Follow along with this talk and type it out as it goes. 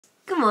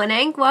Good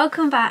morning,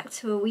 welcome back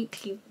to a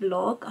weekly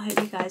vlog. I hope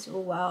you guys are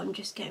all well. I'm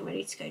just getting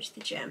ready to go to the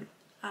gym.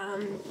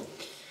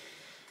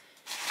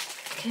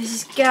 Because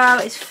this girl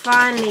is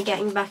finally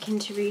getting back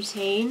into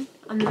routine.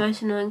 I'm the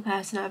most annoying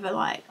person ever,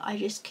 like, I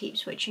just keep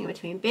switching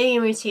between being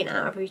in routine and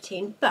out of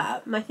routine.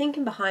 But my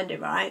thinking behind it,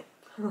 right,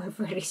 we're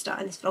really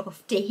starting this vlog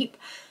off deep,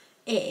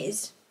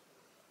 is,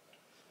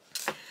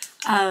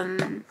 you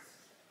know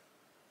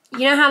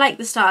how like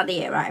the start of the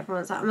year, right,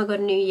 everyone's like, oh my god,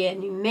 new year,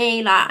 new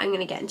me, like I'm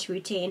gonna get into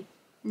routine.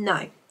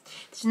 No,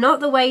 it's not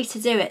the way to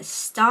do it.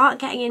 Start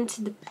getting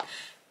into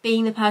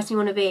being the person you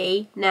want to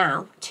be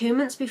now, 2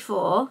 months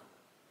before,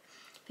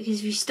 because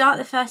if you start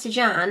the 1st of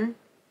Jan,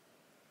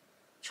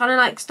 trying to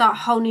like start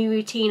a whole new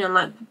routine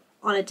on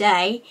a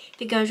day,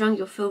 if it goes wrong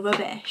you'll feel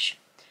rubbish.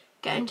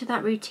 Get into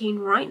that routine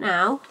right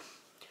now,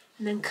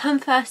 and then come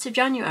 1st of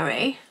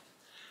January,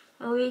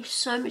 it'll be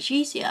so much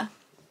easier.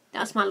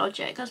 That's my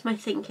logic, that's my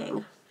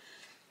thinking.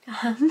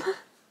 So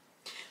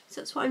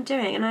that's what I'm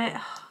doing,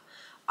 and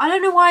I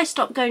don't know why I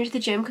stopped going to the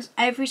gym, because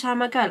every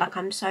time I go, like,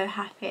 I'm so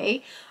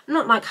happy. I'm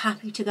not like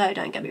happy to go,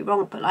 don't get me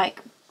wrong, but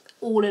like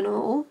all in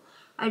all,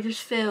 I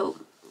just feel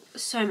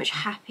so much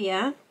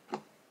happier.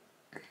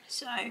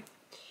 So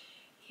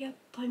yep,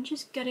 I'm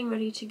just getting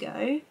ready to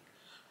go.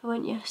 I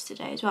went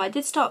yesterday as well. I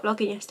did start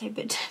vlogging yesterday,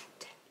 but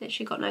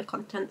literally got no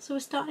content, so we'll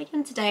start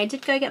again today. I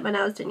did go get my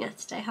nails done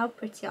yesterday. How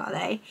pretty are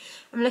they?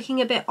 I'm looking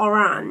a bit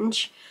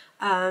orange.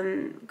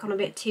 Gone a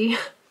bit too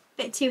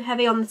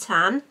heavy on the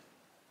tan.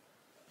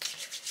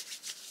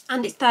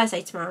 And it's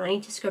Thursday tomorrow, I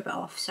need to scrub it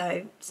off,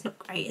 so it's not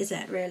great, is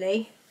it,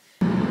 really?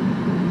 I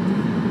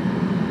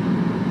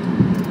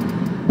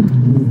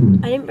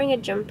didn't bring a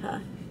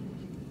jumper.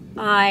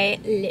 I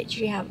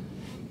literally have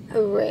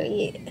a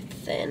really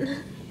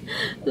thin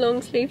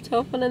long sleeve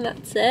top on and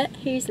that's it.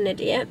 Who's an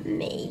idiot?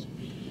 Me.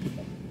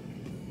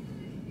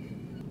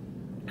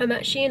 I'm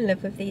actually in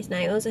love with these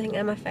nails. I think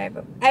they're my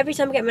favourite. Every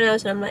time I get my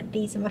nails done, I'm like,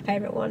 these are my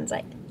favourite ones.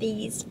 Like,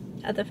 these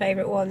are the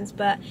favourite ones,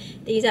 but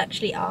these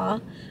actually are.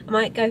 I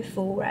might go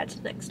full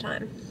red next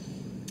time.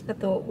 I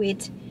thought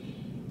we'd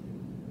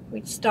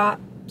start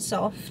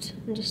soft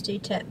and just do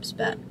tips,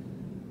 but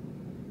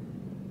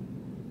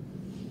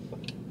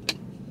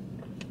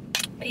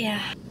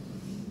yeah.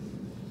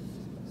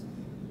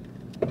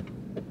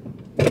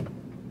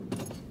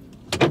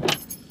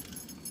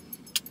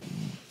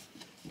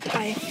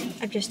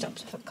 I've just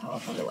stopped off at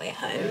Co-op on the way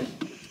home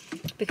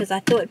because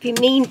I thought it'd be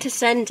mean to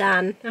send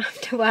Dan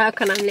after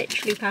work, and I'm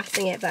literally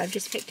passing it, but I've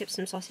just picked up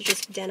some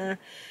sausages for dinner.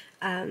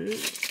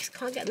 Just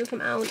can't get them from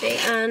Aldi,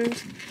 and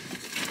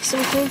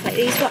some cornflakes.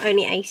 These were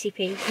only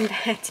ACP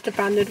compared to the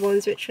branded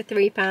ones, which were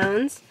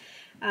 £3.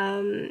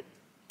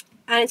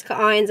 And it's got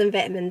irons and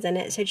vitamins in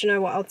it, so do you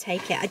know what, I'll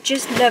take it. I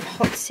just love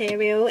hot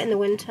cereal in the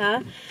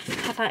winter. I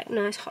had like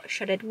nice hot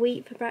shredded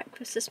wheat for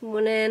breakfast this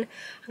morning.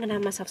 I'm going to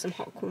have myself some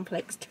hot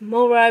cornflakes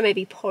tomorrow,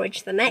 maybe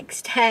porridge the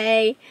next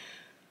day.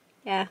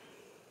 Yeah,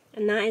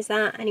 and that is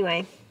that.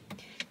 Anyway,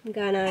 I'm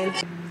going home.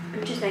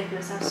 I'm just making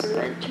myself some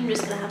lunch. I'm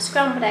just going to have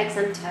scrambled eggs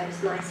and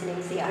toast, nice and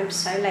easy. I'm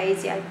so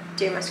lazy, I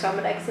do my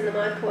scrambled eggs in the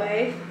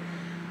microwave.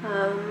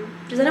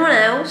 Does anyone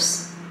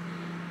else?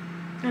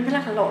 I feel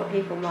like a lot of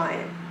people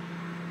might.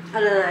 I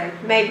don't know,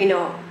 maybe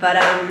not, but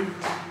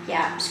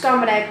yeah,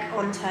 scrambled egg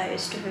on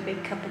toast with a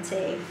big cup of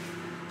tea.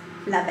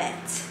 Love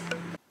it.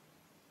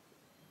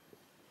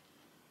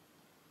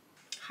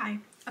 Hi,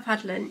 I've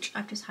had lunch,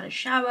 I've just had a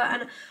shower,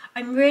 and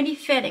I'm really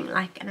feeling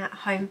like an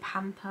at-home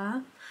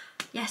pamper.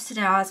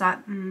 Yesterday I was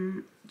like, do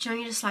you know,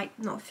 you're just like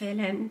not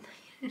feeling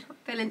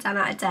 10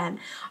 out of 10.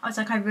 I was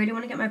like, I really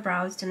want to get my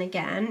brows done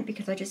again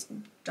because I just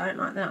don't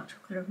like the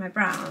natural colour of my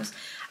brows.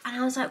 And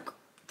I was like,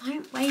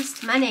 don't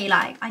waste money.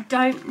 Like, I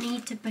don't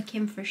need to book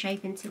in for a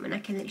shaping tint when I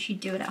can literally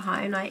do it at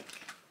home. Like,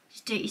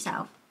 just do it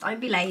yourself.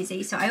 Don't be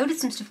lazy. So I ordered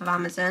some stuff off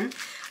Amazon.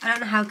 I don't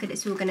know how good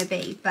it's all going to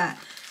be, but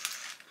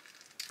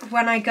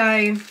when I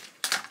go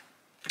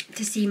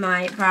to see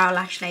my brow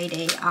lash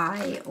lady,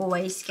 I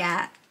always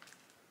get,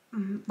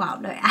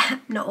 well, no,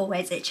 not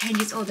always, it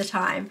changes all the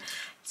time.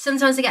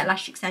 Sometimes I get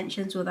lash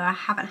extensions, although I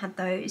haven't had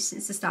those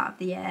since the start of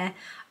the year.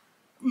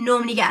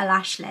 Normally get a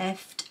lash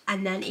lift,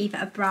 and then either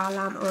a brow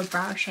lamp or a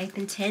brow shape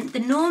and tint.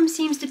 The norm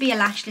seems to be a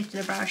lash lift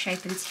and a brow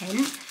shape and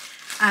tint.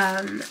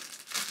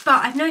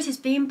 But I've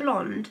noticed being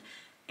blonde,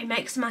 it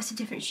makes a massive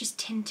difference just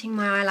tinting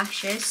my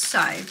eyelashes.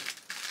 So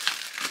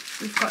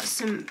we've got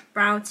some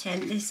brow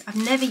tint. This, I've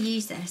never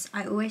used this.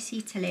 I always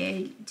see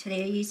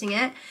Talia using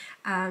it.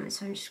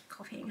 So I'm just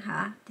copying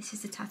her. This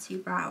is the Tattoo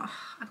Brow.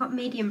 I got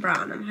medium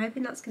brown. I'm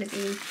hoping that's going to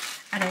be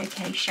an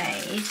okay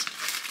shade.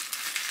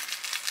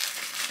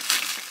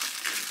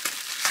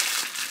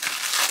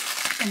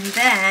 And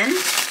then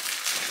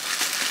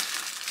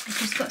I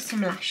just got some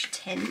lash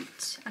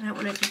tint. I don't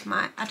want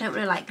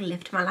to like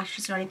lift my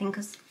lashes or anything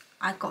because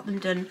I got them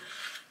done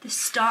the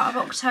start of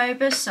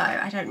October, so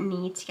I don't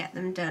need to get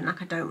them done.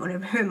 Like, I don't want to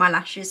ruin my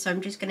lashes, so I'm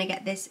just gonna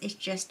get this. It's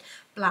just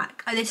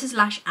black. Oh, this is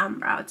lash and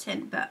brow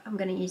tint, but I'm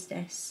gonna use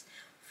this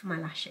for my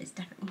lashes,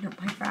 definitely not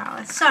my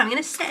brows. So I'm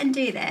gonna sit and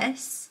do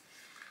this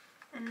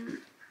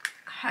and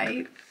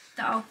hope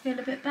that I'll feel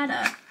a bit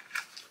better.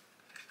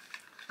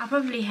 I'll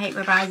probably hate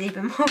my brows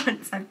even more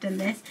once I've done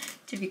this,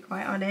 to be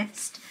quite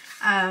honest.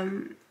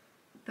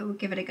 But we'll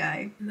give it a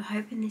go. I'm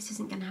hoping this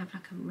isn't going to have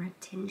like a red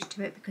tinge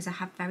to it because I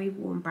have very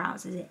warm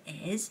brows as it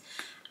is,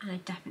 and I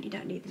definitely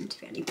don't need them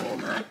to be any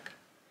warmer.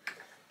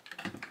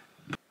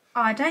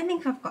 Oh, I don't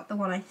think I've got the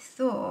one I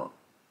thought.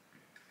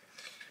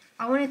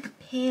 I wanted the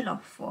peel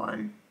off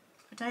one.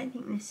 I don't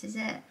think this is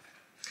it.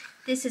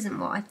 This isn't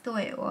what I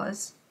thought it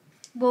was.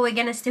 Well, we're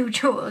going to still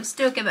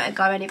give it a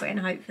go anyway and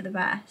hope for the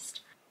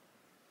best.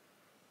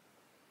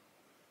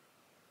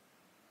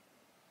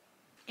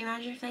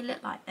 Imagine if they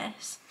look like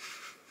this.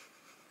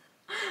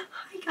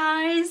 Hi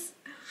guys.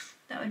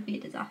 That would be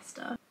a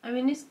disaster. I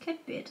mean, this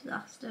could be a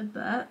disaster,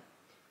 but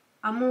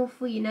I'm all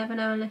for you never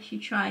know unless you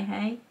try,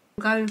 hey?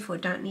 I'm going for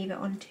don't leave it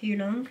on too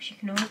long because you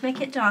can always make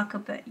it darker,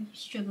 but you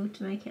struggle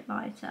to make it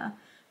lighter.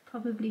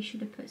 Probably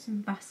should have put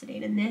some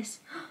Vaseline in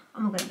this. Oh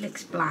my god, it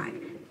looks black.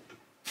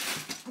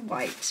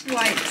 White.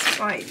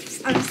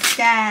 I'm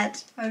scared.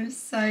 I'm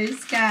so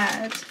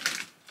scared.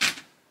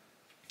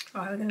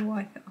 Right, we're going to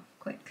wipe it off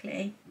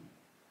quickly.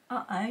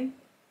 Uh-oh.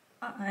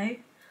 Uh-oh.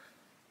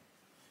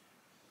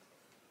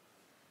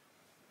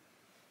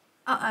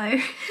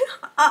 Uh-oh.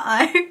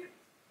 Uh-oh.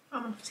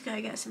 I'm off to go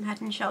get some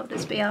Head and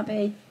Shoulders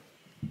BRB.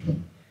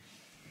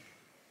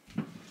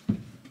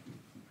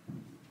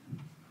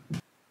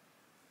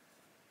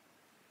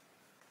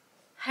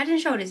 Head and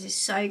Shoulders is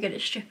so good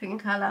at stripping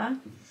colour.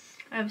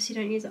 I obviously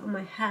don't use it on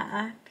my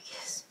hair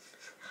because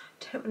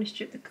I don't want to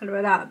strip the colour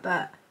of that,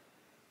 but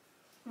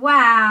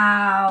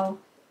wow,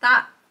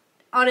 that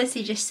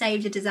honestly just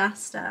saved a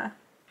disaster.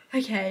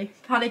 Okay,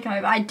 panic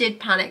over. I did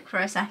panic for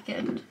a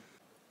second.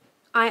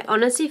 I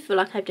honestly feel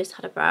like I've just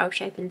had a brow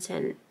shape and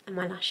tint and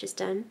my lashes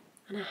done,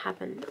 and I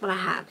haven't. Well, I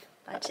have,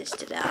 but I just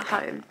did it at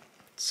home.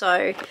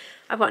 So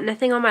I've got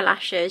nothing on my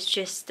lashes,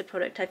 just the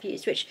product I've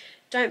used, which,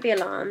 don't be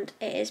alarmed,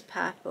 it is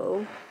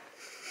purple.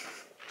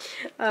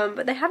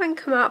 But they haven't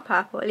come out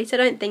purple, at least I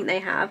don't think they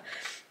have.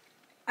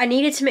 I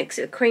needed to mix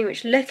it with cream,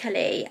 which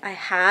luckily I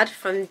had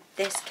from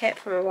this kit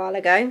from a while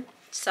ago.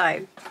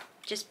 So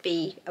just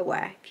be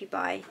aware if you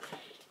buy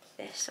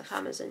this off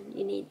Amazon,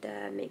 you need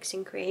the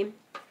mixing cream.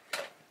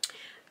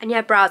 And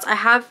yeah, brows. I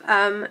have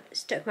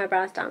stuck my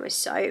brows down with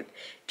soap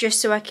just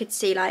so I could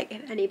see like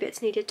if any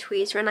bits needed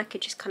tweezer and I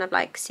could just kind of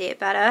like see it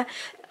better.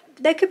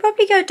 They could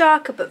probably go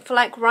darker, but for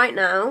like right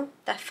now,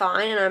 they're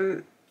fine and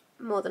I'm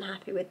more than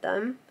happy with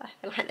them. I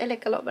feel like they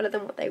look a lot better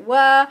than what they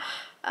were.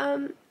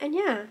 And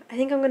yeah, I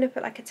think I'm going to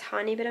put like a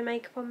tiny bit of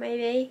makeup on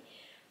maybe.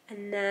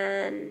 And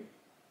then,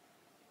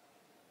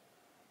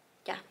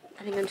 yeah,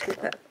 I think I'm just going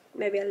to put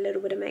maybe a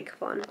little bit of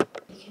makeup on.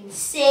 You can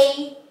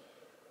see.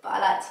 But I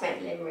like to make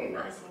the living room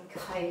nice and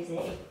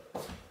cosy,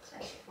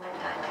 especially when I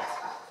get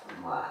back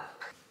from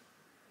work.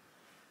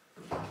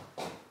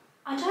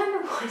 I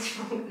don't know what's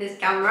wrong with this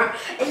camera.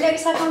 It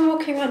looks like I'm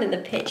walking around in the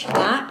pitch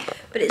black,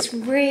 but it's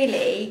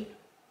really...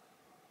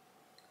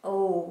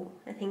 Oh,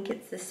 I think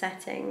it's the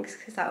settings,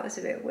 because that was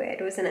a bit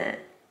weird, wasn't it?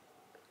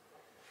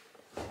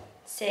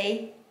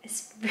 See?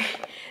 It's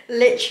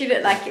literally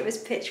looked like it was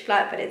pitch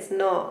black, but it's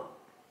not.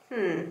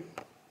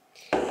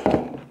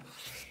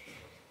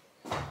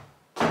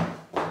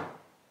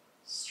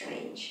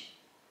 Strange.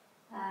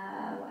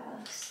 What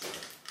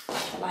else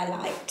shall I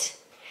light?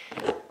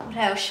 What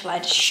else shall I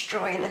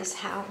destroy in this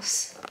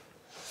house?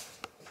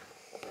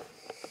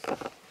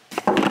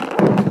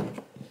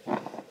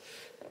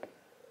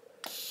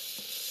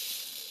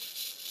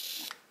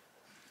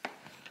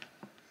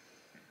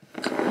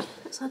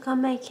 It's like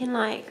I'm making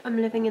like, I'm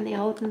living in the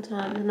olden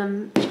times and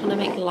I'm trying to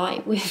make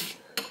light with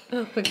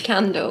a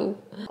candle.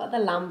 Got the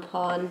lamp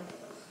on.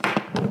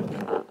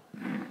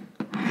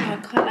 I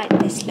quite like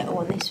this little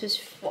one. This was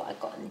what I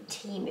got in the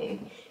Temu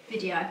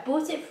video. I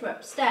bought it for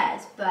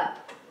upstairs, but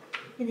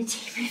in the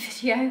Temu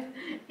video,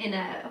 in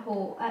a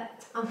haul,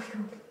 oh my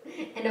god,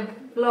 in a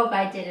vlog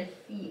I did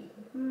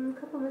a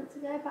couple months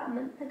ago, about a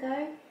month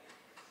ago,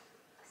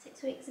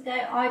 6 weeks ago,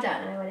 I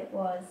don't know when it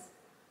was.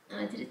 And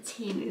I did a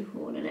Temu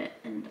haul in it,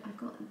 and I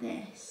got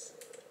this,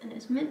 and it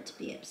was meant to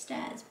be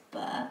upstairs,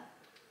 but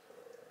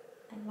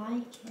I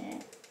like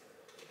it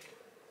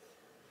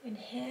in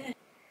here.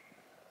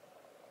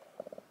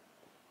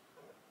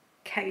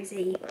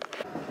 Cozy.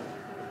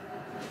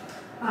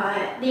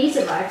 These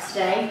arrived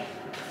today.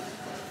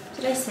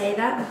 Did I say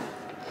that?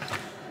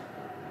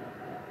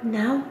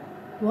 Now,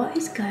 what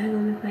is going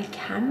on with my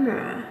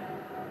camera?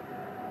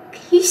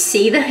 Can you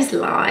see those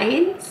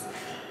lines?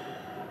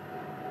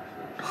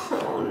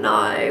 Oh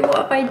no, what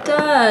have I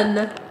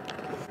done?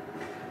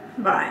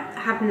 Right, I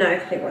have no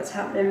clue what's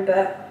happening,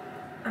 but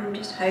I'm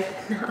just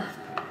hoping that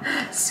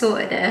I've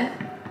sorted it.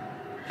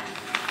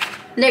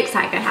 Looks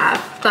like I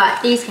have,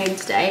 but these came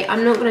today.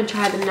 I'm not going to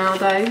try them now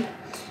though,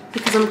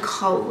 because I'm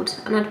cold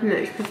and I'd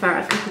much prefer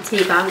a cup of tea,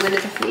 but I'm going to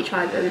definitely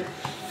try them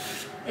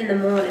in the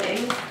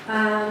morning.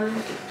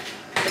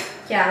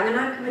 Yeah, I'm going to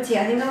have a cup of tea.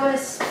 I think I want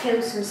to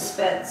peel some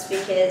spuds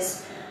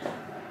because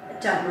I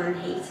don't mind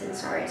heating.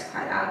 Sorry, it's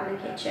quite loud in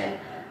the kitchen.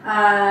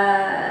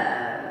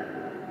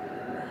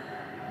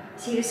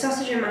 See, the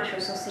sausage and mash or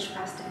sausage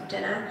pasta for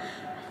dinner.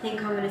 I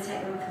think I'm going to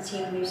take them for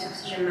tea and do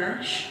sausage and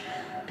mash,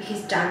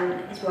 because Dan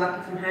is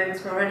working from home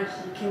tomorrow and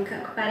he can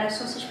cook better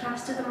sausage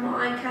pasta than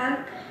what I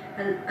can.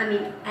 And I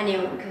mean,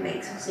 anyone can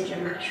make sausage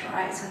and mash,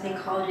 right? So I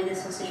think I'll do the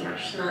sausage and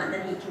mash tonight and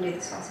then he can do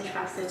the sausage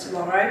pasta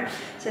tomorrow.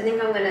 So I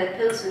think I'm going to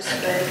peel some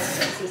spuds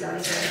since he's on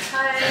his way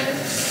home.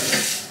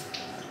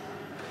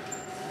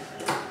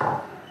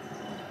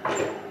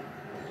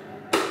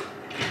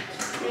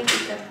 Make a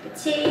cup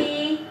of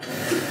tea.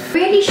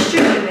 Really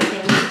struggling with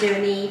things to do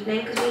in the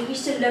evening, because we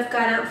used to love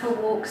going out for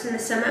walks in the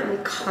summer and we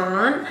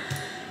can't.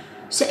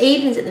 So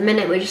evenings at the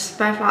minute we're just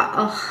both like,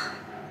 oh,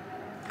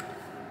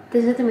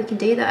 there's nothing we can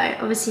do though.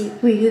 Obviously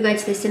we could go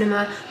to the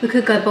cinema, we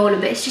could go bowling,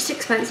 but it's just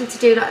expensive to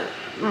do, like,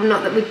 well,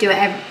 not that we do it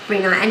every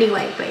night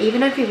anyway, but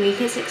even every week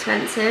it's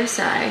expensive.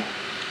 So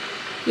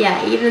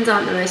yeah, evenings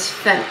aren't the most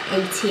fun.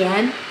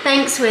 ATM.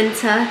 Thanks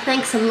Winter,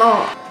 thanks a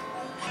lot.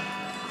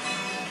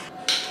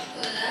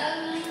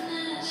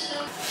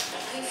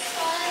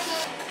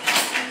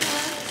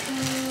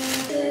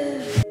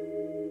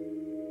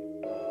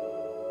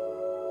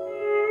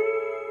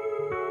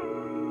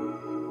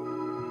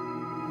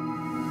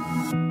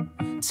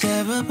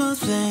 Terrible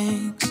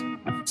things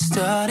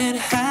started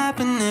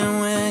happening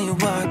when you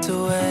walked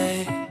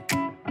away,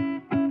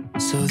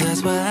 so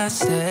that's why I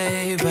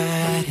stay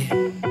right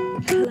here.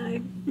 Hello,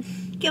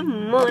 good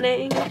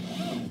morning.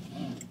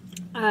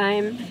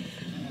 I'm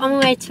on my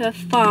way to a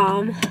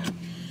farm.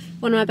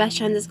 One of my best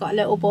friends has got a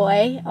little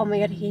boy. Oh my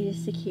god,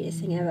 he's the cutest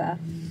thing ever.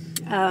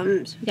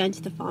 So we're going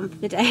to the farm for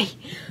the day.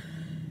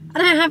 I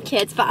don't have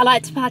kids, but I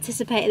like to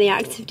participate in the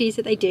activities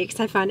that they do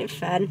because I find it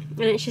fun, and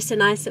it's just a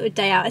nice little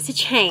day out. It's a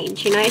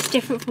change, you know, it's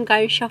different from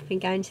going shopping,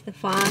 going to the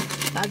farm.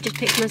 But I've just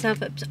picked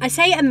myself up. I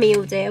say a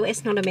meal deal,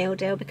 it's not a meal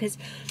deal because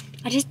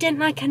I just didn't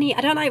like any,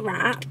 I don't like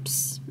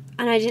wraps,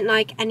 and I didn't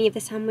like any of the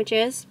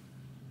sandwiches,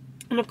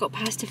 and I've got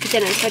pasta for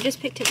dinner, so I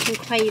just picked up some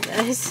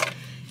Quavers,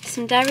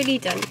 some Dairy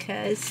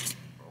Dunkers,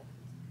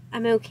 a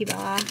Milky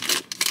Bar,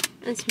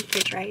 and some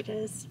Fridge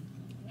Raiders.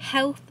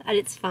 Health at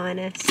its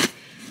finest.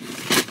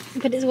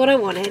 But it's what I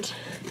wanted.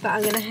 But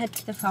I'm going to head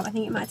to the farm. I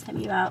think it might take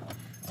me about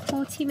a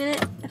 40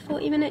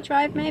 minute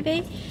drive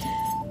maybe.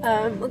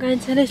 We're going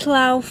to Little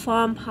Owl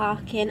Farm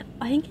Parking.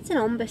 I think it's in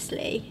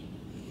Ombersley.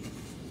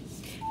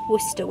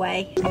 Worcester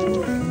way.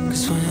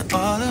 'Cause when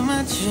all of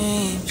my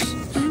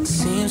dreams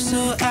seem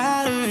so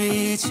out of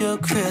reach, you're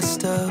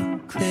crystal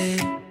clear.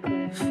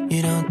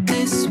 You don't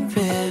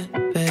disappear,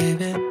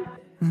 baby.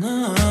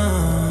 No.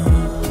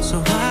 So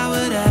why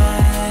would I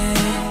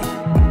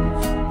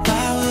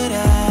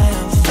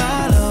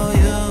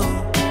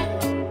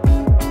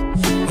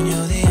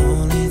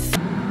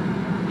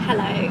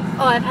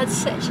Oh, I've had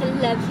such a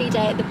lovely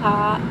day at the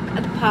farm,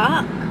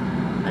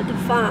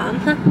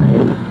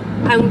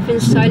 and we've been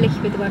so lucky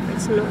with the weather.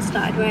 It's not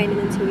started raining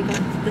until we got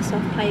to the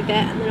soft play bit,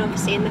 and then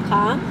obviously in the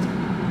car.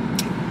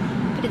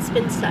 But it's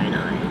been so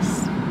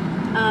nice.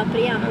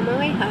 But yeah, I'm on my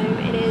way home.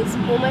 It is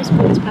almost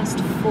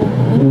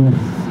 4:15.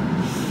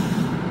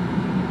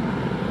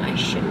 I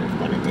shouldn't have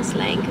gone in this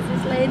lane because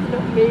this lane's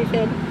not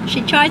moving.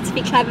 She tried to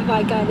be clever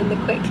by going in the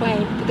quick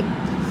lane, but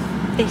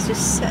this was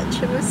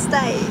such a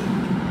mistake.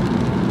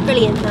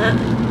 Brilliant, that.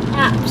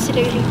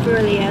 Absolutely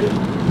brilliant.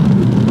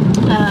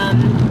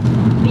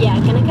 But yeah,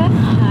 I'm gonna go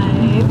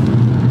home.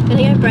 I'm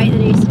gonna go break the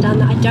news to Dan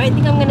that I don't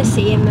think I'm gonna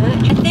see him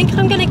much. I think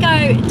I'm gonna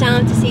go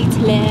down to see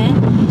Talir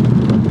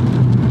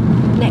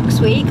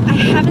next week. I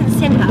haven't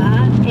seen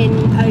her in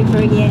over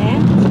a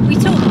year. We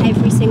talk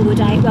every single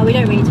day. Well, we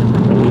don't really talk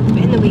on weekends,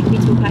 but in the week we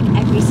talk like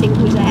every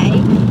single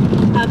day.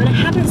 And I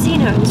haven't seen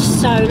her in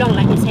so long,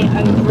 like I say,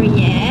 over a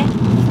year.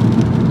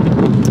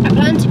 I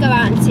planned to go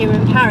out and see her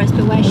in Paris,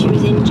 but where she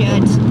was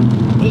injured,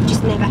 it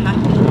just never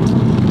happened.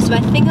 So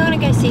I think I'm going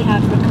to go see her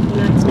for a couple of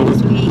nights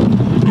next week,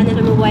 and then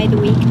I'm away the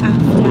week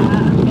after.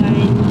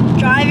 I'm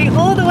driving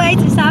all the way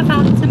to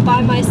Southampton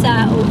by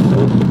myself.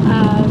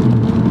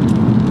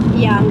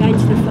 Yeah, I'm going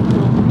to the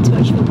football, to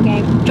watch a football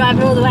game.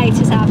 Driving all the way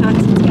to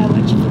Southampton to go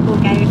watch a football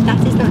game. If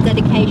that is not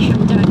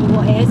dedication, I don't know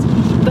what is.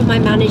 But my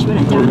management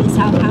are down in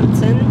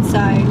Southampton,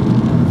 so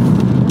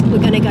we're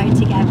going to go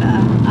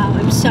together.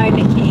 I'm so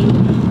lucky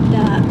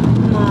that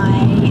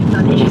my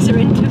managers are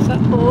into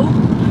football.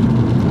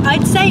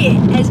 I'd say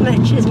it as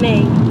much as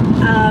me,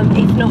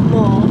 if not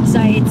more.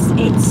 So it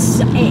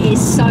is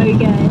so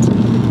good.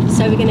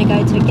 So we're going to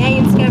go to a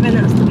game together, and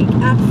that's the week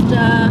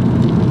after.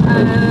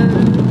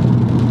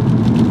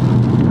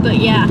 But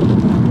yeah,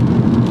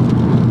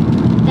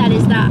 that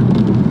is that.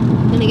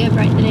 I'm going to go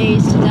break the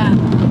news to that.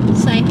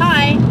 Say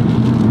hi.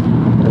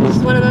 This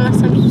is one of the last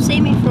times you've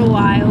seen me for a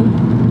while.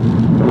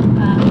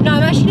 No,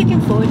 I'm actually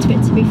looking forward to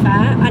it, to be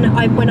fair.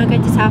 And when I go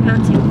to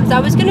Southampton, because I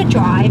was going to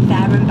drive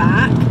there and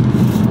back,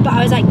 but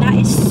I was like, that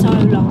is so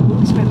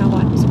long. Sorry, my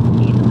wife is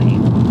probably in the way.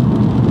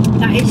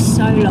 That is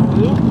so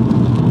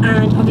long,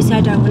 and obviously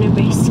I don't want to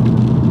risk.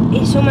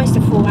 It's almost a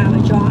 4-hour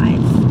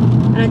drive,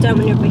 and I don't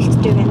want to risk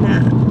doing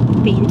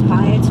that, being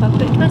tired. So I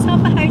booked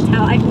myself a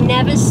hotel. I've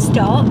never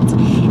stopped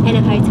in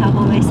a hotel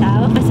by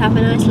myself. I have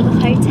a nice little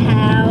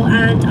hotel,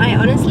 and I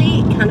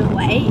honestly cannot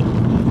wait.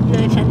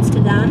 No offence to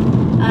them.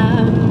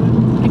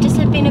 I just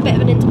live like being a bit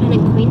of an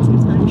independent queen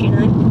sometimes, you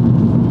know.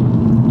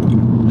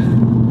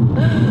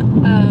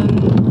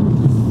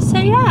 So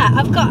yeah,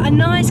 I've got a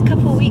nice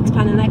couple of weeks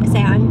planned, and like I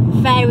say, I'm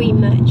very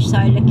much so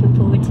looking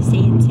forward to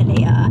seeing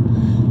Talia,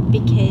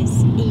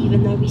 because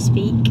even though we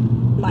speak,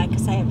 like I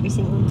say, every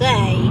single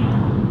day,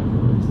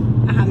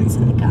 I haven't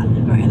seen the girl in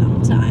a very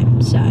long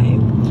time. So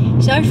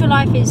social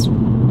life is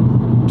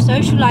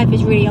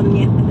really on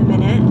the up at the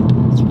minute.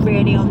 It's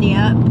really on the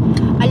up.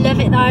 I love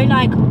it though,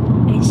 like,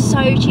 it's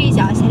so cheesy.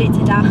 I said it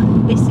to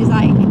Dan. This is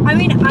like, I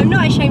mean, I'm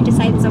not ashamed to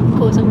say this, of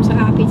course, I'm so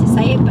happy to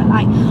say it, but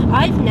like,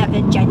 I've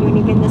never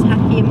genuinely been this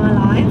happy in my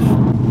life.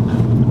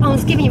 I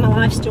was giving you my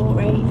life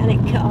story and it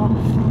cut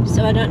off,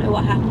 so I don't know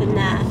what happened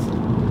there.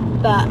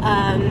 But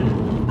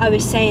I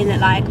was saying that,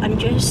 like, I'm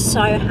just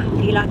so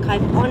happy. Like,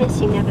 I've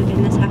honestly never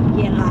been this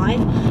happy in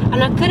life,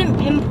 and I couldn't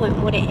pinpoint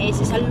what it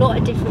is. It's a lot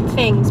of different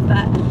things,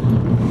 but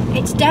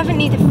it's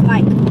definitely the,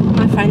 like,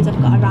 my friends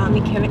I've got around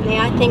me currently.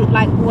 I think,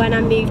 like, when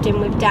I moved in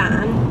with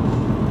Dan,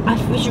 I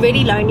was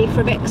really lonely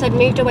for a bit because I'd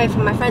moved away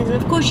from my friends,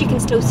 and of course you can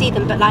still see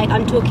them, but like,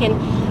 I'm talking,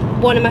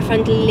 one of my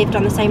friends lived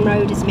on the same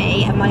road as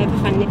me, and my other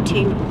friend lived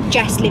too.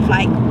 Jess lived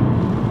like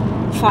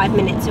 5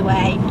 minutes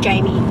away,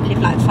 Jamie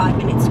lived like 5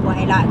 minutes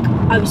away. Like,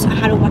 I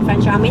had all my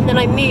friends around me, and then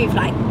I moved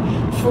like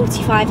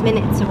 45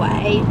 minutes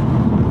away.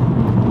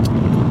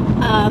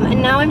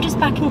 And now I'm just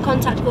back in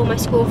contact with all my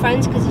school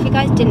friends, because if you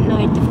guys didn't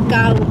know, the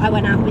girl I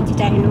went out with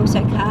today and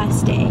also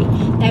Kirsty,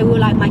 they were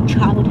like my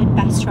childhood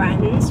best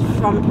friends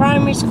from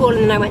primary school,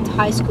 and then I went to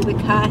high school with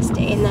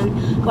Kirsty, and then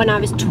when I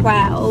was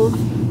 12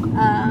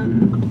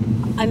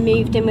 I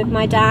moved in with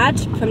my dad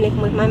from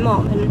living with my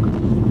mom.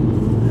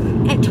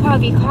 And at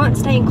 12 you can't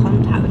stay in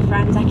contact with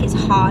friends, like, it's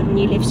hard when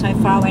you live so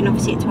far away, and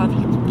obviously at 12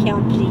 you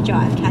can't really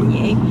drive, can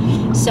you?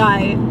 So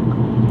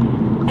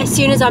as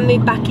soon as I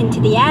moved back into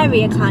the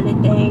area kind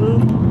of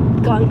thing,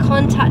 got in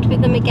contact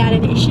with them again,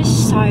 and it's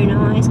just so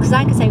nice, because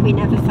like I say, we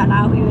never fell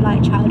out, we were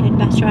like childhood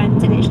best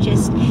friends, and it's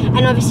just,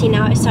 and obviously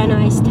now it's so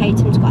nice.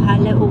 Tatum's got her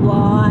little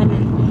one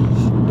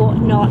and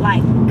whatnot,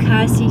 like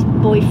Kirsty's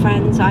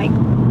boyfriend's like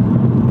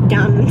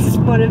Dan's,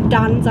 one of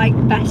Dan's like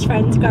best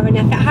friends growing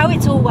up. How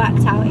it's all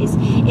worked out is,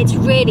 it's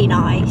really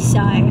nice.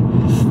 So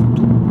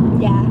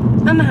yeah,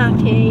 I'm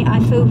happy, I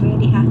feel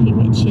really happy,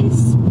 which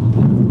is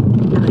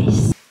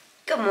nice.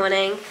 Good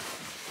morning.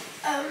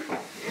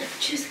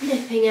 Just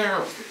nipping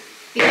out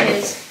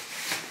because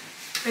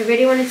I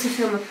really wanted to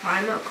film a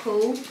Primark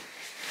haul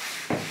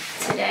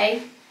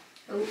today.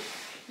 Oh,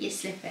 you're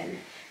slipping.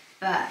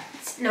 But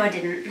no, I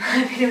didn't.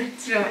 I really wanted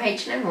to film an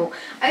H&M haul.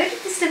 I ordered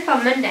this stuff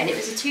on Monday, and it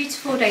was a 2 to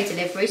 4 day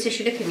delivery, so it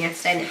should have come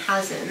yesterday, and it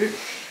hasn't.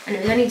 And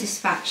it was only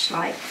dispatched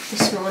like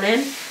this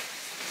morning.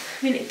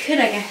 I mean, it could,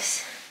 I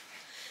guess.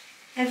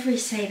 Every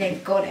say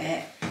they've got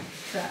it,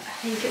 but I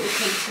think it will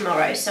come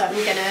tomorrow, so I'm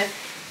gonna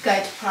go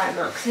to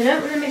Primark because I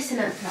don't want to miss an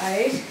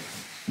upload.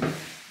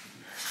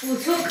 We'll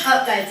talk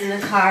uploads in the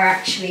car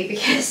actually,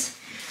 because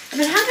I've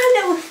been having a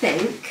little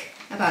think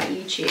about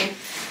YouTube,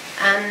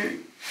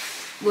 and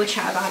we'll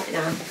chat about it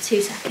now.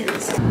 2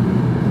 seconds.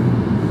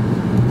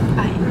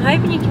 Right, I'm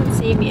hoping you can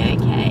see me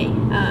okay.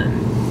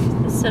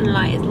 The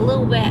sunlight is a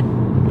little bit,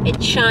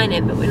 it's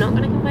shining, but we're not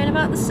going to complain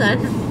about the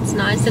sun. It's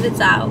nice that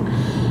it's out.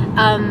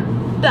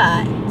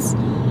 But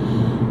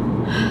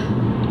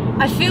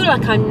I feel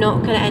like I'm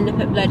not going to end up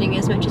uploading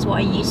as much as what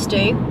I used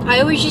to. I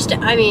always used to,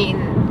 I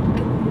mean,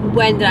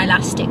 when did I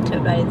last stick to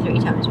uploading 3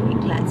 times a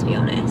week? Let's be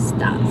honest,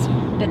 that's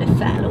been a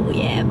fail all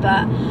year,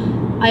 but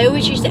I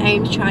always used to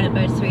aim to try and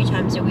upload 3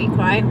 times a week,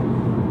 right?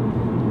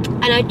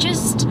 And I don't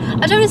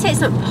want to say it's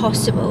not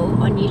possible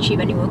on YouTube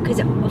anymore, because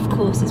of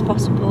course it's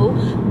possible,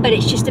 but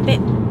it's just a bit,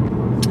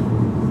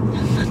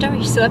 I don't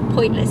really say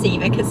pointless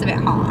either, because it's a bit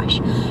harsh.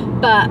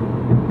 But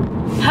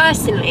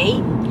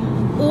personally,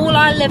 all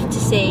I love to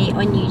see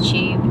on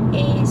YouTube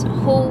is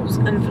hauls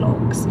and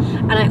vlogs,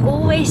 and I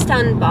always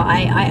stand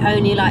by, I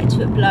only like to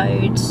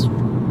upload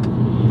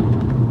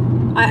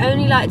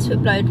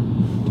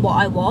what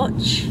I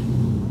watch,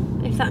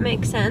 if that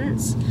makes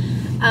sense.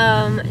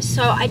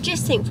 So I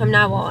just think from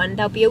now on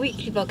there'll be a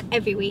weekly vlog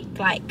every week.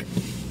 Like,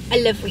 I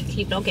love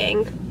weekly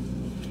vlogging,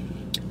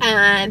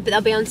 but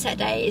they'll be on set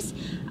days.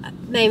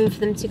 I'm aiming for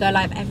them to go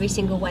live every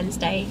single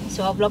Wednesday,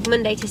 so I'll vlog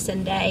Monday to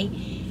Sunday,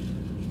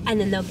 and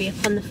then they'll be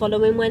up on the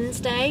following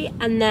Wednesday,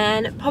 and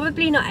then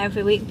probably not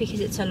every week because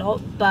it's a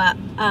lot, but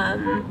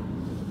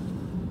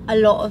a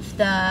lot of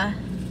the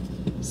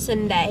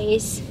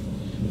Sundays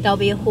there'll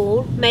be a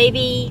haul.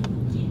 Maybe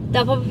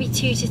there'll probably be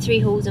 2 to 3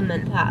 hauls a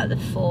month out of the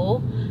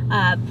 4.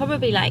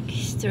 Probably like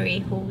 3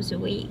 hauls a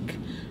week.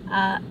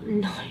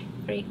 No,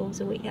 3 hauls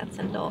a week, that's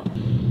a lot.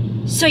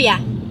 So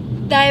yeah,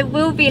 there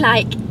will be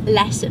like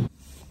less of...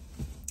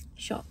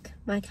 Shock,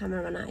 my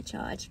camera ran out of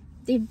charge.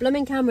 The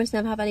blooming cameras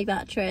never have any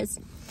batteries.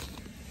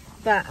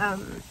 But I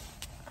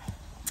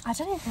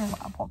don't even know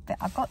what bit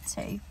I've got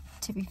to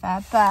be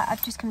fair, but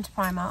I've just come to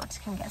Primark to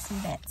come get some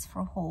bits for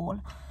a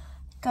haul.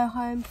 Go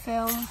home,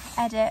 film,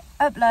 edit,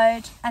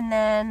 upload, and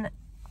then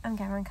I'm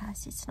going around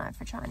Kirsty tonight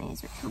for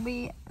Chinese, which will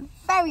be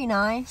very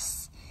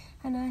nice.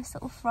 A nice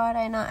little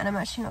Friday night, and I'm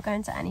actually not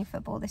going to any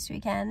football this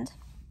weekend.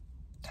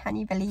 Can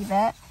you believe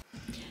it?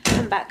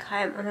 I'm back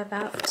home. I'm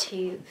about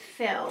to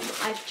film.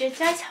 Did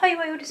I tell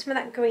you I ordered some of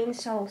that green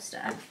soul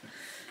stuff?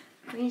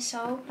 Green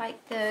soul,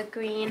 like the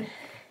green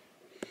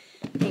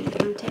thing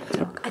from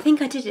TikTok. I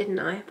think I did, didn't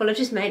I? Well, I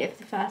just made it for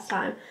the first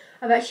time.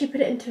 I've actually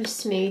put it into a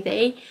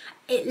smoothie.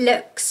 It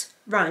looks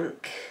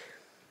rank.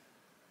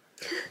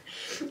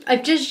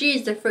 I've just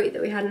used the fruit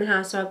that we had in the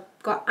house. So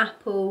I've got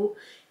apple,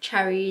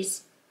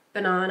 cherries,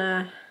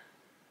 banana.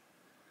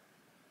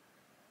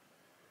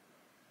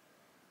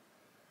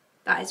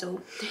 That is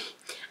all.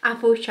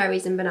 Apples,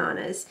 cherries and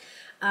bananas.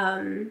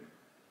 I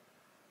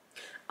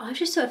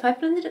just thought if I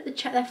blended up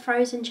their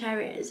frozen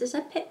cherries, is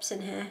there pips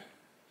in here?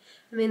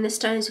 I mean, the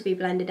stones will be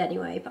blended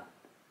anyway, but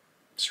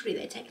surely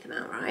they take them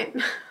out, right?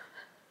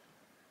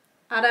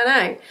 I don't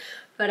know.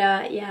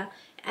 But yeah,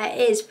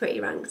 it is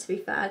pretty rank, to be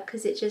fair,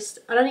 because it just,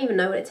 I don't even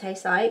know what it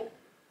tastes like.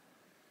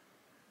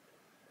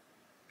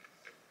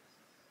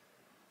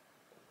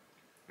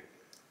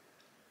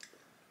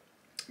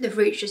 The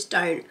fruits just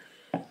don't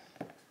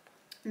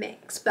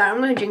mix, but I'm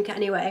going to drink it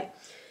anyway.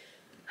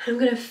 I'm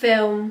going to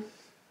film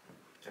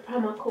a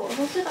promo call. I've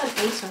also got an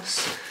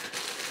ASOS,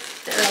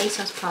 little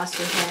ASOS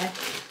parcel here.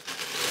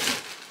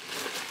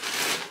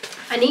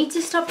 I need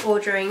to stop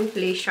ordering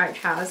blue striped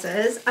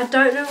trousers. I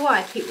don't know why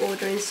I keep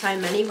ordering so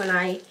many when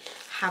I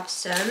have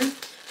some,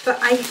 but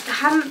I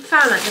haven't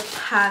found like the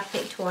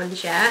perfect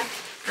ones yet.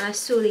 And I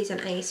saw these on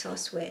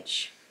ASOS,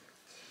 which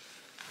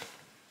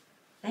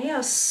they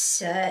are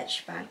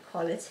such bad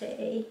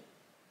quality.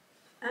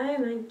 Oh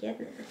my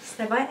goodness.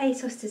 They're by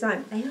ASOS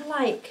Design. They are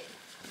like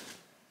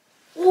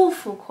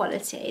awful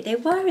quality. They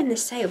were in the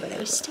sale, but they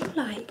were still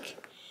like,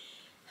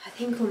 I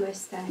think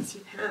almost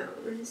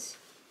 £30.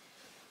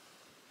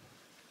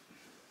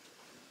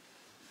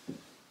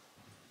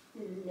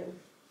 No,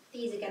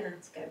 these are gonna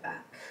have to go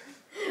back.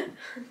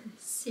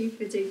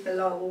 Super duper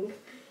long.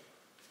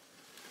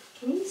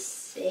 Can you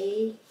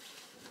see?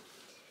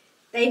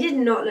 They did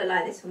not look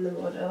like this on the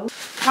model.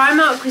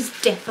 Primark was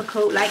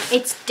difficult, like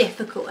it's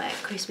difficult at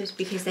Christmas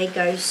because they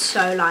go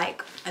so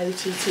like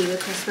OTT with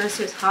Christmas,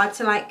 so it's hard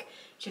to like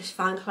just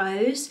find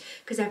clothes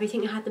because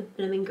everything had the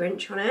blooming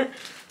Grinch on it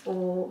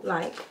or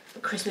like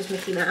Christmas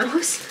Mickey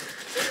Mouse.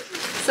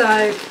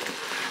 So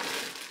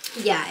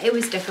yeah, it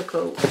was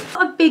difficult.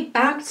 Not a big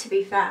bag, to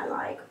be fair,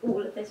 like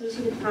all of this.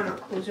 Obviously the Primark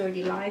haul's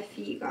already live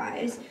for you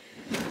guys,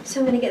 so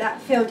I'm gonna get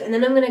that filmed and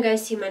then I'm gonna go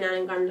see my nan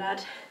and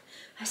granddad.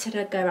 I said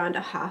I'd go around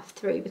at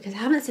 3:30 because I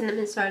haven't seen them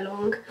in so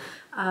long,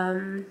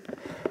 and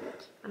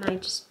I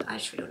just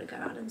really want to go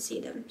around and see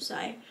them. So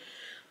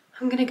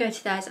I'm gonna go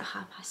to theirs at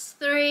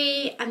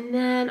 3:30, and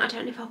then I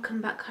don't know if I'll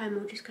come back home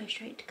or just go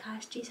straight to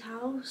Kirsty's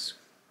house.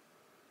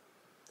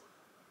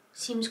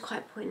 Seems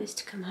quite pointless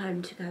to come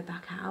home to go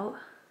back out.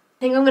 I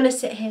think I'm gonna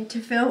sit here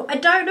to film. I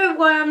don't know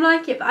why I'm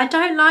like it, but I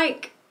don't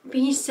like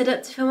being stood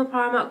up to film a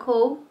Primark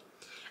haul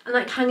and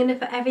like hanging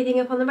up everything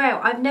up on the rail.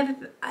 I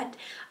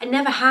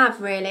never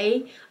have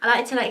really. I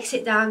like to like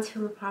sit down to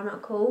film a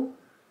Primark haul.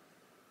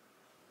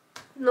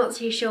 Not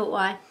too sure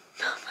why.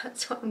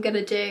 That's what I'm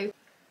gonna do.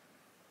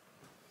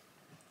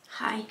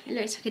 Hi, it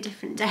looks like a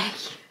different day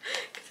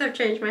because I've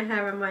changed my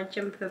hair and my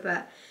jumper,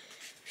 but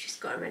I've just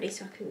gotten ready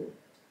so I can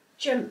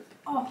jump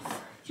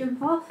off,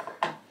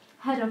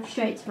 head off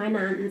straight to my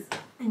nan's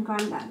and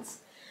granddad's.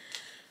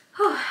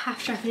 Oh,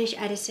 after I finish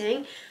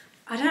editing.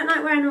 I don't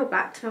like wearing all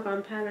black to my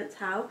grandparents'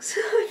 house.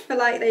 I feel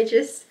like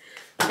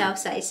they'll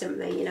say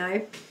something, you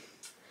know.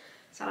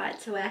 So I like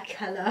to wear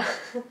colour.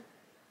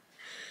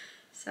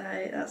 So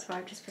that's why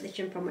I've just put the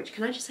jumper on, which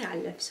can I just say I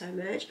love so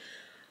much.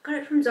 I got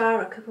it from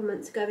Zara a couple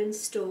months ago in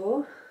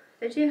store.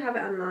 They do have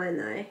it online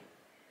though.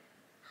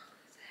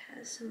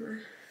 There's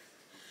somewhere.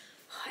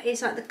 Oh,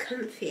 it's like the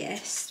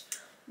comfiest,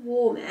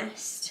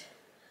 warmest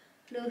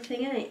little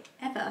thing in it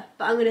ever.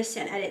 But I'm gonna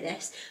sit and edit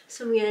this,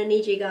 so I'm gonna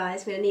need you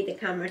guys. I'm gonna need the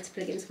camera to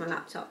plug into my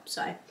laptop,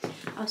 so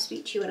I'll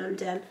speak to you when I'm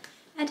done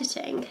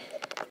editing.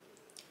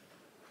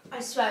 I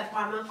swear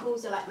Primark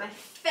hauls are like my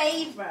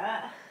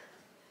favourite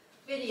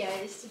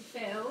videos to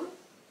film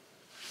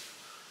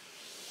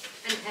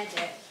and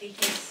edit,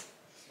 because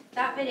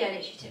that video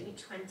literally took me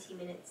 20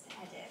 minutes to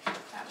edit.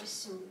 That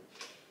was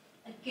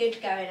a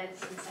good going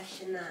editing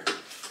session there.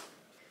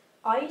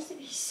 I used to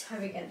be so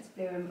against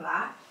blue and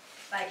black.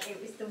 Like,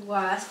 it was the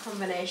worst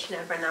combination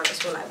ever, and now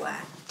that's all I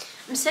wear.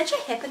 I'm such a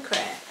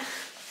hypocrite.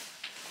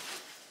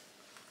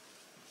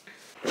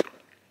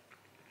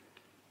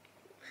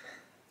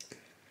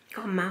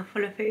 Got a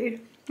mouthful of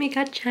food. We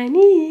got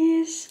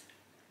Chinese.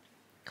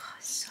 God,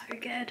 so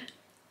good.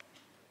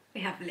 We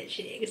have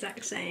literally the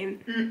exact same.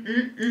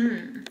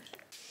 Good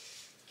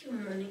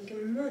morning,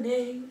 good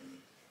morning.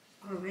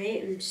 I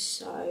am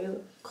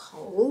so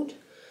cold.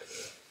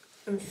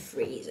 I'm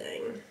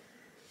freezing.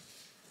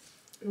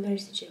 I'm going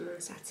to the gym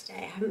on Saturday.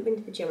 I haven't been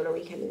to the gym on a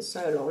weekend in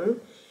so long.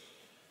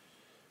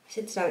 I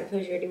said to Dan it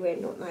feels really weird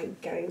not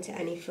like going to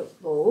any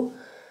football.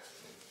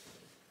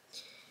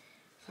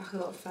 I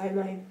feel like I got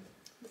FOMO.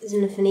 There's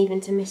nothing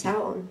even to miss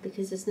out on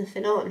because there's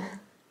nothing on.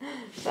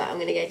 But I'm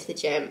going to go to the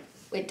gym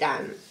with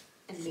Dan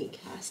and meet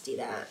Kirsty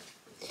there.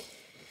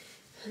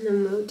 And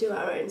then we'll do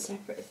our own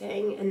separate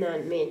thing, and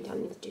then me and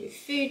Dan need to do a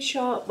food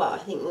shop. Well, I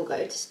think we'll go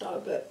to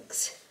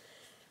Starbucks.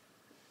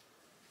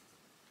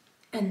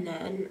 And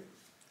then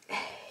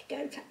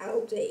go to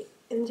Aldi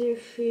and do a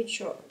food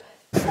shop.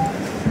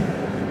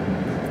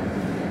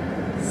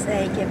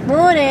 Say good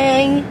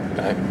morning.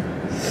 Hello.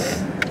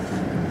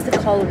 It's the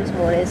coldest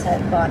morning so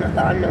far, not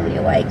that I'm normally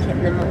awake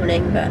in the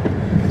morning, but...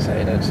 So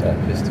you don't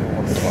surface till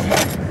 1 o'clock.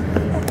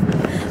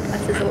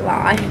 That is a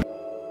lie.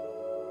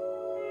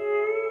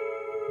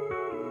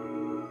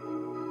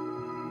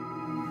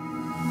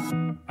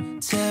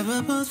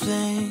 Terrible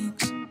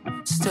things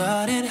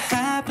started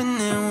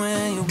happening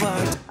when you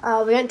walked.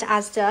 We went to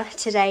Asda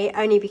today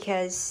only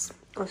because...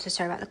 Also,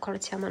 sorry about the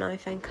quality on my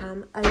iPhone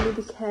cam. Only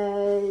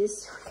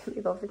because I couldn't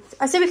be bothered.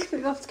 I said we couldn't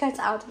be bothered to go to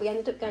Aldi. We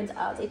ended up going to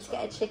Aldi to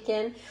get a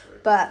chicken,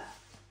 but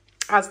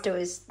Asda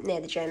was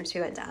near the gym, so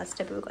we went to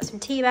Asda. But we got some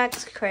tea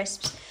bags,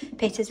 crisps,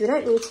 pitters. We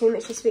don't need too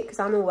much this week because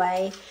I'm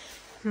away.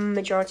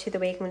 Majority of the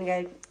week I'm going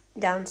to go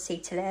down to see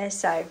Talir,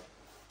 so I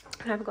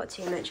haven't got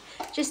too much.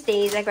 Just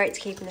these, they're great to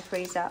keep in the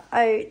freezer.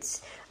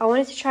 Oats. I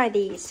wanted to try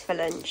these for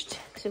lunch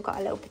because we've got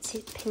a little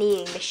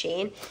panini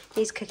machine.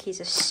 These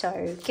cookies are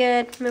so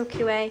good.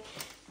 Milky Way.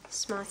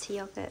 Smarty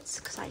yogurts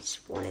because I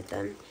just wanted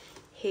them.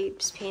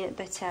 Hoops, peanut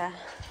butter,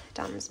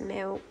 Dan's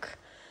milk.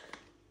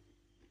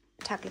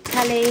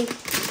 Tagliatelle,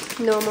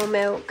 normal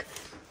milk,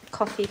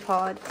 coffee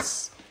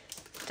pods.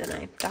 Don't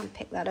know, Dan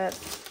picked that up.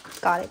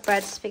 Garlic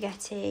bread,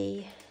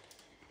 spaghetti,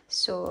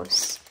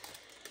 sauce.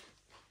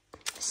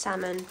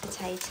 Salmon,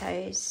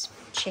 potatoes,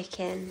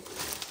 chicken,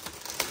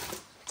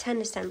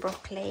 tender stem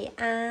broccoli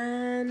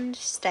and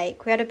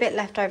steak. We had a bit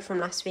left over from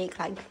last week,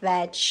 like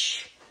veg,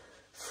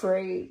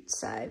 fruit,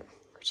 so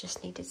we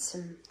just needed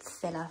some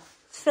filler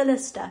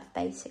stuff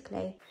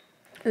basically.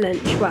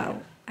 Lunch,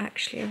 well,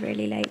 actually a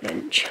really late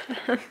lunch.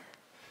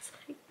 It's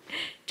like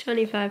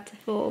 25 to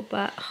 4,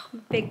 but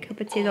big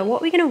cup of tea.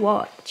 What are we going to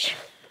watch?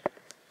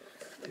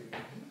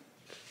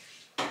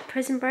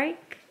 Prison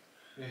Break?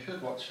 We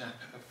could watch a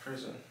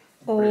prison.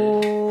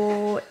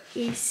 Or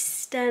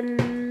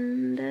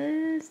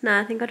EastEnders? No,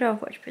 I think I'd rather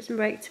watch Prison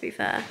Break, to be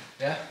fair.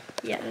 Yeah?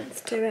 Yeah,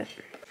 let's do it.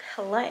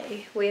 Hello,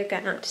 we are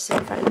going out to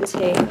some friends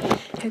who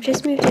have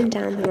just moved in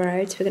down the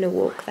road, so we're going to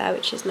walk there,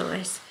 which is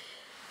nice.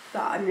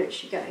 But I'm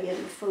literally going in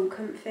full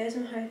comfies.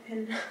 I'm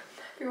hoping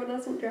everyone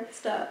hasn't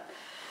dressed up.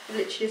 I've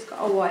literally just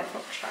got a white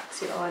fox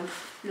tracksuit on,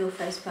 North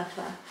Face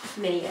puffer,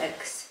 mini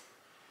Uggs.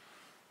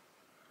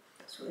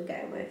 That's what we're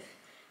going with.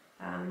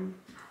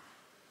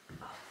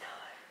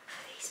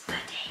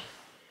 Buddy.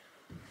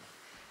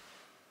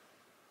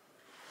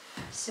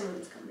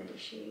 Someone's got muddy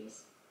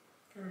shoes.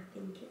 And I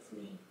think it's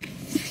me.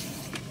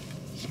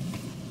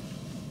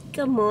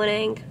 Good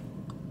morning.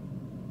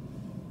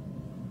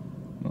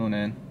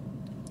 Morning.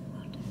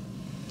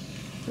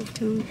 We've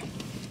come...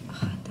 Oh,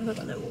 I haven't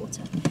got no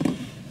water.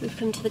 We've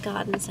come to the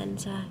garden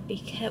centre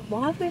because...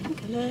 Why have we even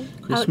come here?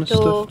 Christmas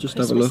Outdoor stuff, just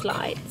Christmas have a look.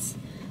 lights.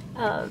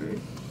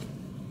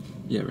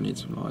 Yeah, we need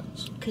some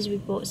lights. Because we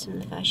bought some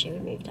the first year we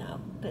moved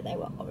out, but they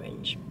were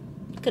orange.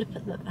 Could have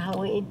put them up for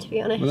Halloween, to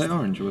be honest. Were they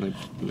orange or were they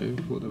blue?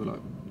 What they were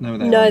like?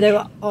 No, they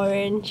were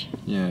orange.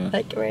 Yeah.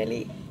 Like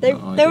really, they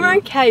were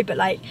okay, but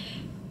like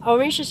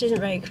orange just isn't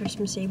very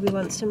Christmassy. We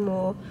want some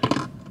more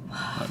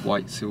like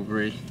white,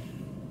 silvery.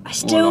 I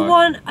still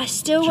want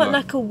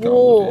like a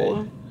warm.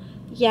 Goldy.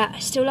 Yeah, I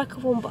still like a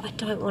warm, but I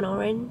don't want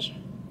orange.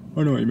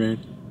 I know what you mean.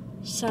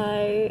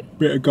 So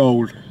Bit of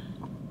gold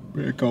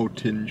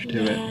tinge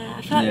to it. Yeah,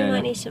 I feel like we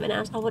might need something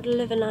else. I would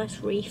love a nice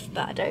wreath,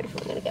 but I don't think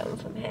we're going to get one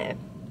from here.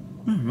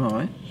 Oh,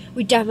 right.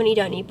 We definitely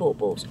don't need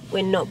baubles.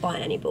 We're not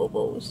buying any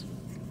baubles.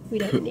 We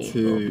don't need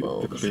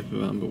baubles. The clip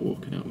of Amber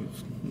walking out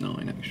with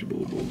 9 extra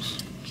baubles.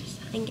 Just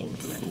hanging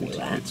from 40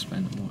 everywhere. quid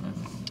spent or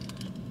whatever.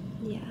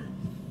 Yeah.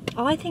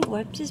 I think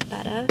Webb's is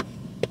better.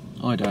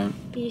 I don't.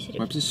 But you said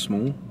Webb's is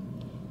small.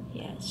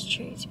 Yeah, it's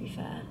true, to be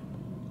fair.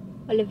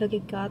 I love a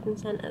good garden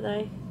centre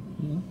though.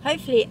 Yeah.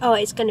 Hopefully, oh,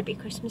 it's going to be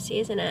Christmassy,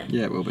 isn't it?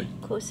 Yeah, it will be.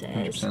 Of course it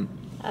is. 100%.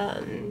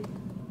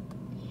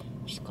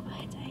 Just got a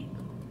headache.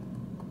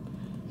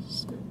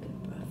 It's not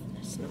good, bruv.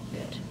 It's not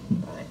good.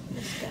 Right,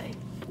 let's go.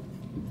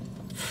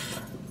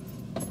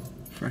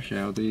 Fresh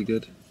out, are you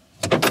good?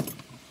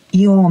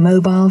 Your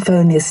mobile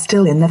phone is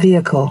still in the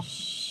vehicle.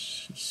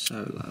 She's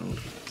so loud.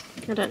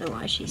 I don't know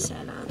why she's so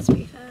loud, to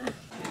be fair.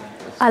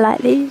 I like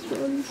these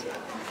ones.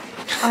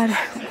 I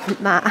don't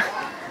want that.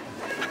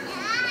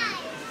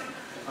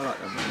 I like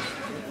them ones.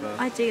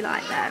 I do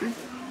like them.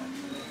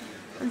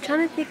 I'm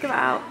trying to think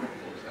about...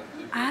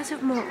 Ours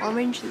have more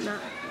orange than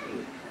that.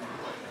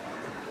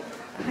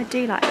 I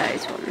do like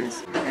those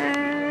ones.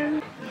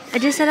 I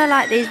just said I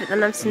like these, but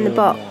then I've seen the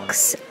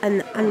box,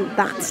 and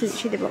that's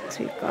literally the box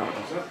we've got.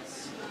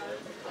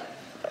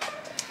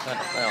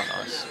 They are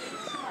nice.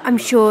 I'm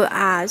sure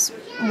ours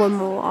one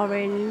more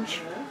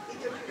orange.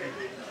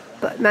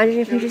 But imagine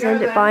if we just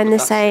end up buying the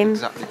same.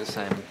 Exactly the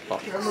same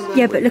box.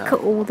 Yeah, but look at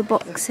all the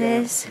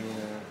boxes.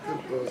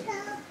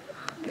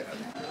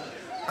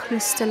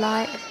 Crystal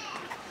light.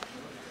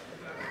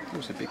 It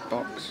was a big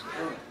box.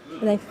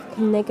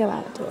 Can they go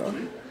outdoor?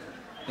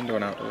 Indoor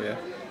and outdoor, yeah.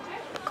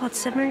 God,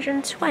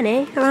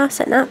 720? Am I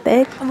saying that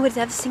big? Oh my God,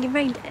 they're the singing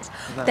reindeers.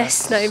 They're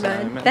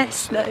snowmen. They're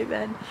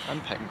snowmen.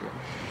 And penguin.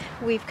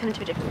 We've come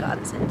to a different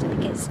garden centre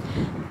because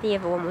the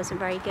other one wasn't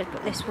very good,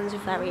 but this one's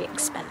very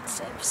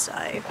expensive, so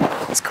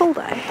it's cool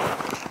though.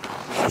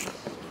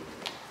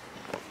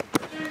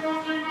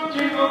 Jingle, jingle,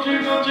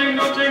 jingle,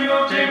 jingle,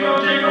 jingle,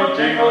 jingle,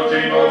 jingle,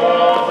 jingle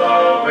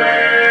all the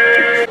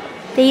way.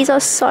 These are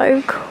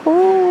so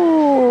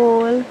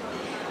cool.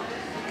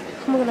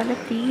 Oh my God, I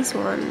love these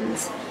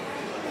ones.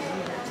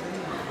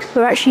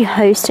 We're actually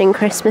hosting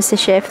Christmas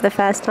this year for the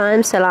first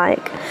time, so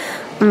like,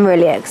 I'm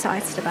really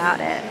excited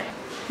about it.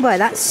 Whoa,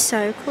 that's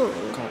so cool.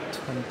 Got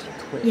 20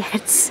 quid. Yeah,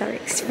 it's so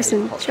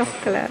expensive. Some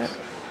chocolate.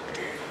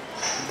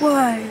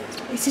 Whoa,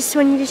 is this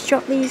when you just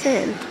drop these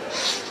in?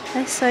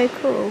 They're so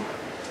cool.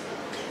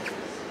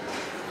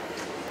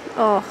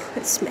 Oh,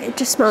 it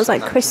just smells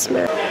like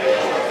Christmas.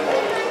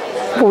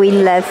 We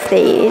love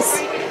these.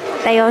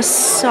 They are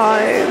so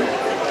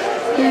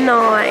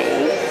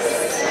nice.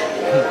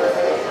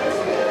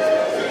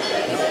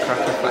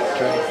 Cracker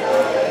Factory.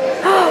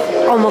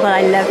 Oh my God,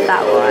 I love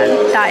that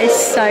one. That is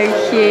so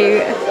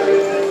cute.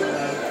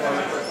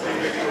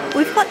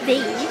 We've got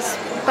these,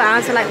 but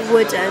ours are like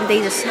wooden.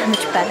 These are so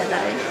much better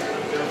though.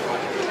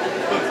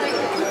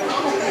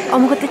 Oh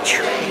my God, the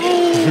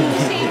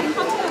train.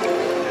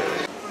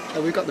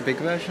 Oh, we got the big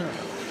version of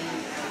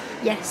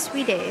it. Yes,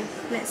 we do.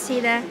 Let's see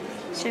there.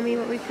 Show me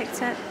what we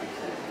picked up.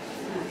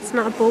 It's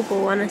not a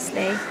bauble,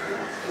 honestly.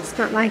 It's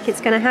not like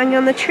it's going to hang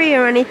on the tree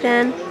or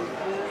anything.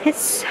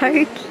 It's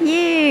so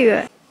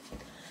cute.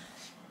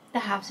 The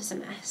house is a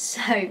mess,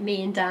 so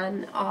me and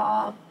Dan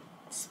are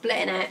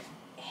splitting it.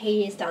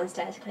 He is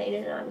downstairs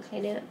cleaning and I'm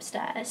cleaning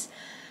upstairs.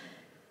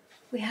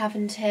 We have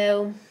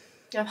until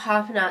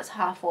half an hour to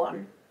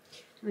 1:30.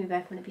 We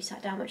both want to be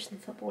sat down watching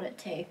the football at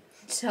 2.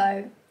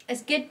 So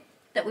it's good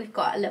that we've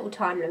got a little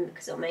time limit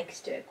because it'll make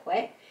us do it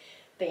quick.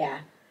 But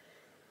yeah,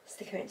 it's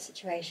the current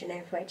situation.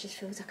 Everywhere just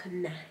feels like a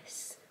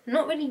mess.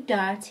 Not really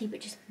dirty, but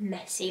just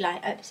messy.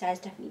 Like upstairs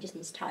definitely just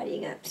needs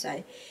tidying up.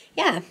 So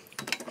yeah,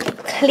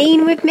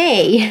 clean with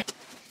me.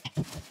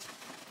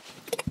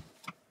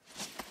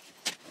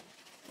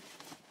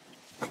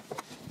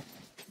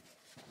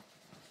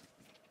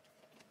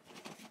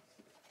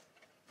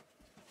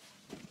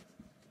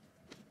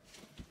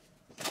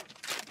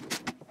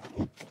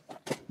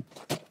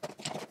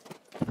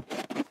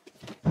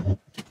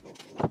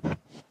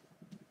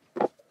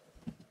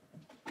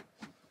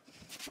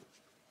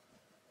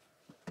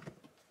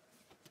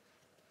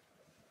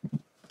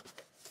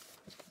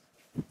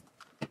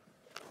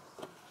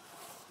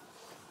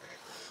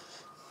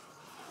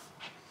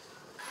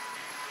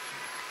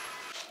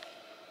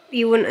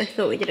 You wouldn't have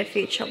thought we did a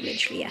food shop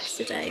literally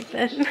yesterday,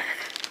 but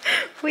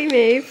we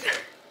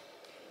move.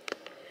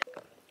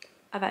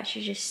 I've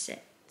actually just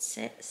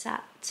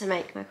sat to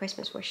make my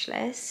Christmas wish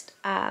list,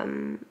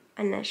 and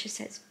let's just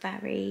say it's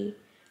very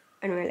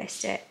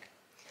unrealistic.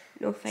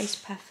 North Face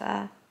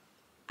puffer,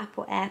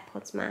 Apple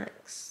AirPods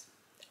Max,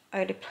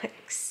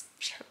 Olaplex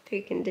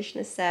shampoo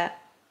conditioner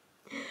set,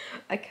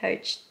 a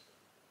Coach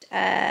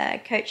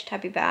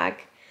tabby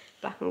bag,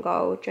 black and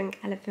gold, Drink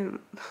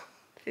Elephant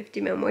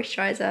 50ml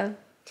moisturiser.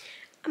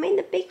 I mean,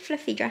 the big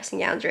fluffy dressing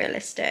gown's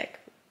realistic.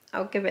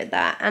 I'll give it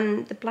that.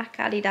 And the black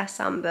Adidas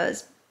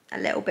Samba's a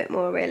little bit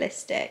more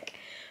realistic.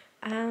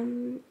 I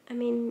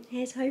mean,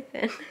 here's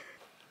hoping.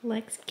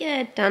 Looks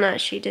good. Dan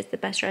actually did the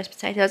best roast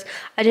potatoes.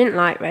 I didn't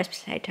like roast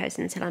potatoes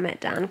until I met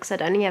Dan because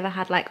I'd only ever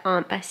had like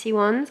Aunt Bessie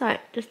ones,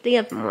 like just the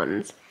oven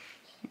ones.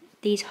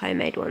 These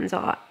homemade ones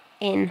are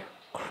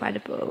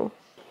incredible.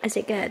 Is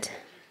it good?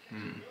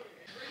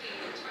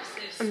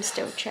 I'm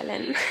still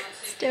chilling.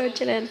 Still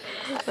chilling.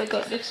 I've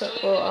got the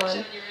football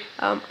on.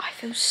 I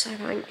feel so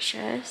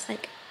anxious.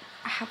 Like,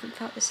 I haven't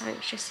felt this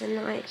anxious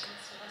in like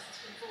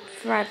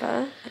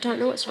forever. I don't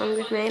know what's wrong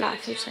with me. Like, I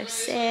feel so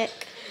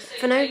sick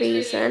for no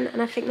reason,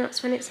 and I think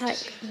that's when it's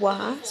like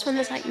worse, when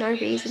there's like no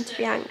reason to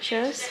be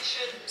anxious.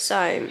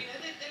 So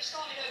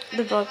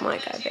the vlog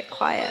might go a bit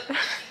quiet.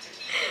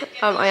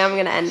 I am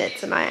gonna end it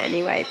tonight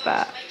anyway,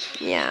 but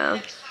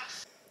yeah,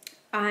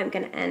 I'm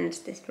gonna end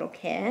this vlog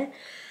here.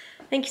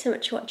 Thank you so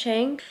much for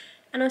watching,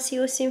 and I'll see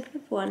you all soon for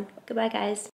another one. Goodbye, guys.